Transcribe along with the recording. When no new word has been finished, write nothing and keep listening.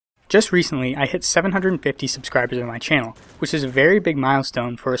Just recently, I hit 750 subscribers on my channel, which is a very big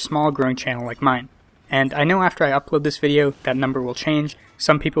milestone for a small growing channel like mine. And I know after I upload this video, that number will change.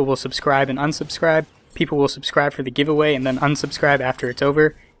 Some people will subscribe and unsubscribe, people will subscribe for the giveaway and then unsubscribe after it's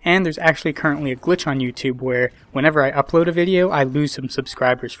over, and there's actually currently a glitch on YouTube where whenever I upload a video, I lose some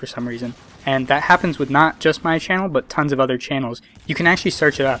subscribers for some reason. And that happens with not just my channel, but tons of other channels. You can actually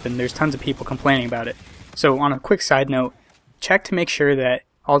search it up and there's tons of people complaining about it. So on a quick side note, check to make sure that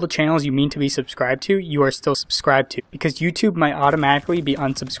all the channels you mean to be subscribed to, you are still subscribed to, because YouTube might automatically be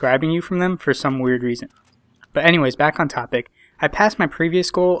unsubscribing you from them for some weird reason. But anyways, back on topic. I passed my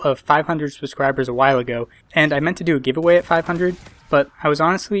previous goal of 500 subscribers a while ago, and I meant to do a giveaway at 500, but I was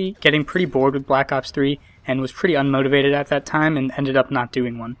honestly getting pretty bored with Black Ops 3 and was pretty unmotivated at that time and ended up not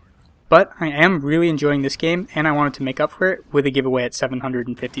doing one. But I am really enjoying this game, and I wanted to make up for it with a giveaway at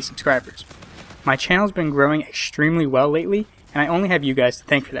 750 subscribers. My channel's been growing extremely well lately, and I only have you guys to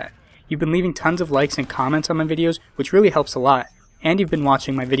thank for that. You've been leaving tons of likes and comments on my videos, which really helps a lot, and you've been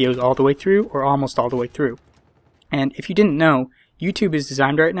watching my videos all the way through, or almost all the way through. And if you didn't know, YouTube is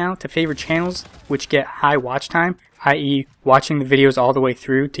designed right now to favor channels which get high watch time, i.e. watching the videos all the way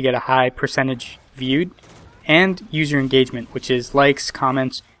through to get a high percentage viewed, and user engagement, which is likes,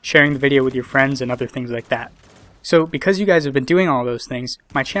 comments, sharing the video with your friends, and other things like that. So because you guys have been doing all those things,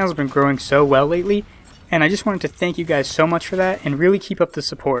 my channel's been growing so well lately, and I just wanted to thank you guys so much for that and really keep up the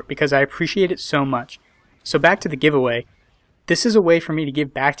support because I appreciate it so much. So back to the giveaway. This is a way for me to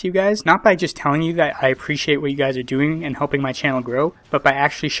give back to you guys, not by just telling you that I appreciate what you guys are doing and helping my channel grow, but by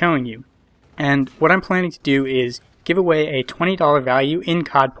actually showing you. And what I'm planning to do is give away a $20 value in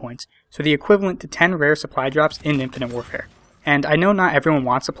COD points, so the equivalent to 10 rare supply drops in Infinite Warfare. And I know not everyone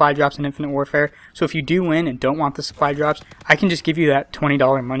wants supply drops in Infinite Warfare, so if you do win and don't want the supply drops, I can just give you that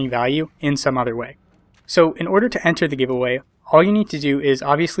 $20 money value in some other way. So in order to enter the giveaway, all you need to do is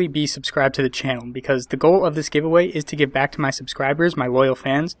obviously be subscribed to the channel, because the goal of this giveaway is to give back to my subscribers, my loyal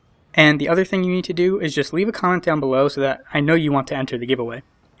fans. And the other thing you need to do is just leave a comment down below so that I know you want to enter the giveaway.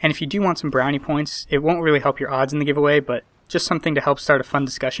 And if you do want some brownie points, it won't really help your odds in the giveaway, but just something to help start a fun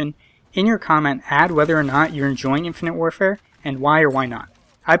discussion. In your comment, add whether or not you're enjoying Infinite Warfare and why or why not.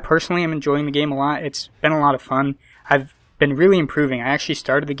 I personally am enjoying the game a lot. It's been a lot of fun. I've been really improving. I actually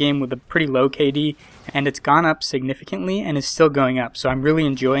started the game with a pretty low KD, and it's gone up significantly and is still going up, so I'm really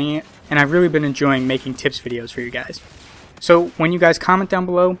enjoying it, and I've really been enjoying making tips videos for you guys. So when you guys comment down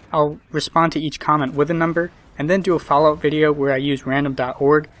below, I'll respond to each comment with a number, and then do a follow-up video where I use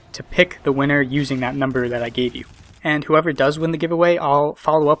random.org to pick the winner using that number that I gave you. And whoever does win the giveaway, I'll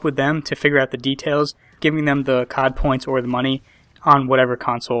follow up with them to figure out the details, giving them the COD points or the money on whatever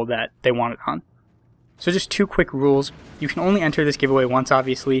console that they want it on. So just two quick rules. You can only enter this giveaway once,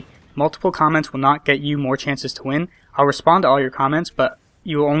 obviously. Multiple comments will not get you more chances to win. I'll respond to all your comments, but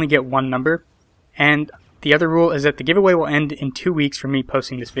you will only get one number. And the other rule is that the giveaway will end in 2 weeks from me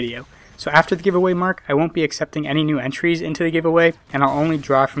posting this video. So after the giveaway mark, I won't be accepting any new entries into the giveaway, and I'll only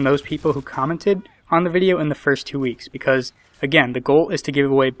draw from those people who commented on the video in the first 2 weeks, because again, the goal is to give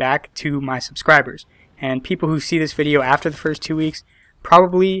away back to my subscribers. And people who see this video after the first 2 weeks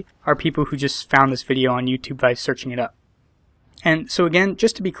probably are people who just found this video on YouTube by searching it up. And so again,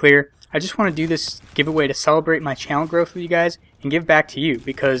 just to be clear, I just want to do this giveaway to celebrate my channel growth with you guys and give back to you,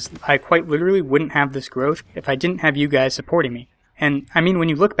 because I quite literally wouldn't have this growth if I didn't have you guys supporting me. And I mean, when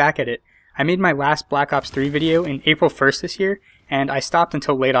you look back at it, I made my last Black Ops 3 video in April 1st this year, and I stopped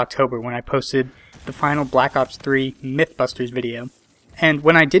until late October when I posted the final Black Ops 3 Mythbusters video. And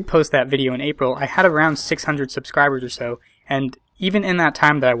when I did post that video in April, I had around 600 subscribers or so, and even in that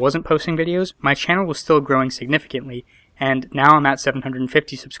time that I wasn't posting videos, my channel was still growing significantly, and now I'm at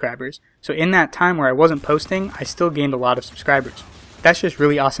 750 subscribers. So in that time where I wasn't posting, I still gained a lot of subscribers. That's just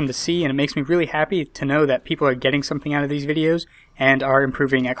really awesome to see, and it makes me really happy to know that people are getting something out of these videos and are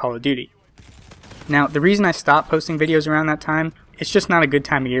improving at Call of Duty. Now, the reason I stopped posting videos around that time, it's just not a good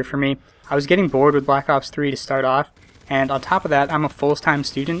time of year for me. I was getting bored with Black Ops 3 to start off, and on top of that, I'm a full-time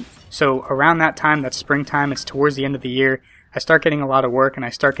student, so around that time, that's springtime, it's towards the end of the year, I start getting a lot of work and I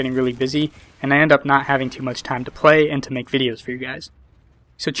start getting really busy, and I end up not having too much time to play and to make videos for you guys.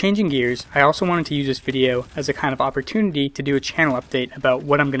 So changing gears, I also wanted to use this video as a kind of opportunity to do a channel update about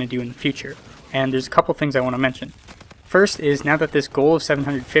what I'm going to do in the future, and there's a couple things I want to mention. First is, now that this goal of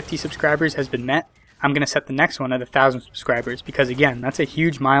 750 subscribers has been met, I'm going to set the next one at 1,000 subscribers, because again, that's a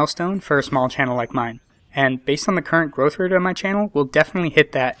huge milestone for a small channel like mine. And based on the current growth rate of my channel, we'll definitely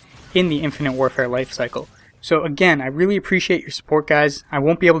hit that in the Infinite Warfare life cycle. So again, I really appreciate your support, guys. I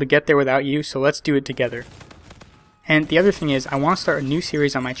won't be able to get there without you, so let's do it together. And the other thing is, I want to start a new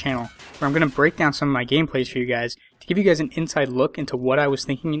series on my channel where I'm going to break down some of my gameplays for you guys to give you guys an inside look into what I was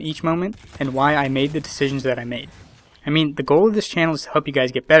thinking in each moment and why I made the decisions that I made. I mean, the goal of this channel is to help you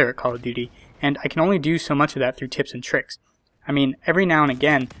guys get better at Call of Duty, and I can only do so much of that through tips and tricks. I mean, every now and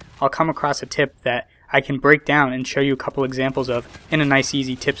again, I'll come across a tip that I can break down and show you a couple examples of in a nice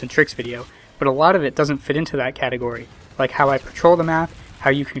easy tips and tricks video, but a lot of it doesn't fit into that category, like how I patrol the map, how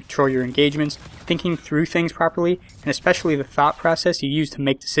you control your engagements, thinking through things properly, and especially the thought process you use to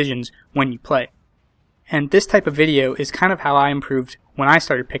make decisions when you play. And this type of video is kind of how I improved when I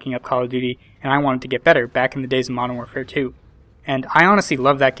started picking up Call of Duty and I wanted to get better back in the days of Modern Warfare 2. And I honestly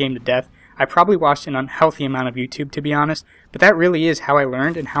love that game to death. I probably watched an unhealthy amount of YouTube, to be honest, but that really is how I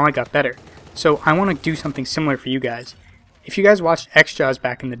learned and how I got better. So I want to do something similar for you guys. If you guys watched XJAWS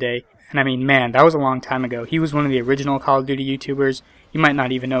back in the day, and I mean, man, that was a long time ago. He was one of the original Call of Duty YouTubers. You might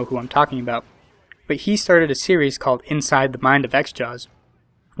not even know who I'm talking about. But he started a series called Inside the Mind of XJAWS,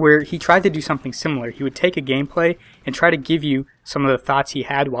 where he tried to do something similar. He would take a gameplay and try to give you some of the thoughts he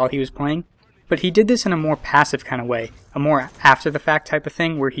had while he was playing. But he did this in a more passive kind of way, a more after-the-fact type of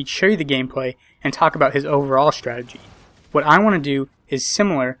thing, where he'd show you the gameplay and talk about his overall strategy. What I want to do is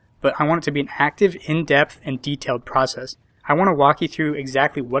similar, but I want it to be an active, in-depth, and detailed process. I want to walk you through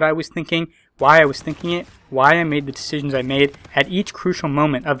exactly what I was thinking, why I was thinking it, why I made the decisions I made at each crucial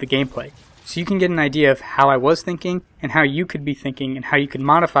moment of the gameplay, so you can get an idea of how I was thinking and how you could be thinking and how you could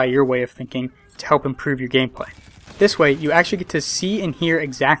modify your way of thinking to help improve your gameplay. This way, you actually get to see and hear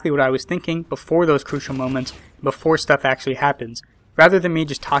exactly what I was thinking before those crucial moments, before stuff actually happens, rather than me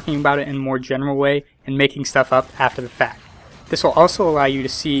just talking about it in a more general way and making stuff up after the fact. This will also allow you to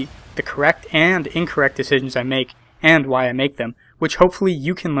see the correct and incorrect decisions I make and why I make them, which hopefully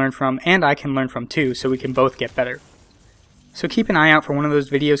you can learn from and I can learn from too, so we can both get better. So keep an eye out for one of those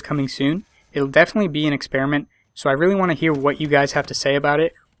videos coming soon. It'll definitely be an experiment, so I really want to hear what you guys have to say about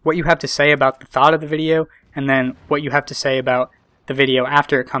it, what you have to say about the thought of the video, and then what you have to say about the video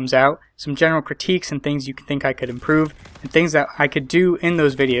after it comes out, some general critiques and things you think I could improve, and things that I could do in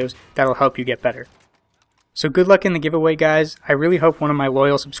those videos that'll help you get better. So good luck in the giveaway, guys. I really hope one of my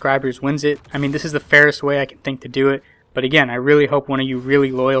loyal subscribers wins it. I mean, this is the fairest way I can think to do it, but again, I really hope one of you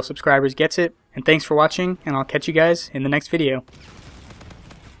really loyal subscribers gets it, and thanks for watching, and I'll catch you guys in the next video.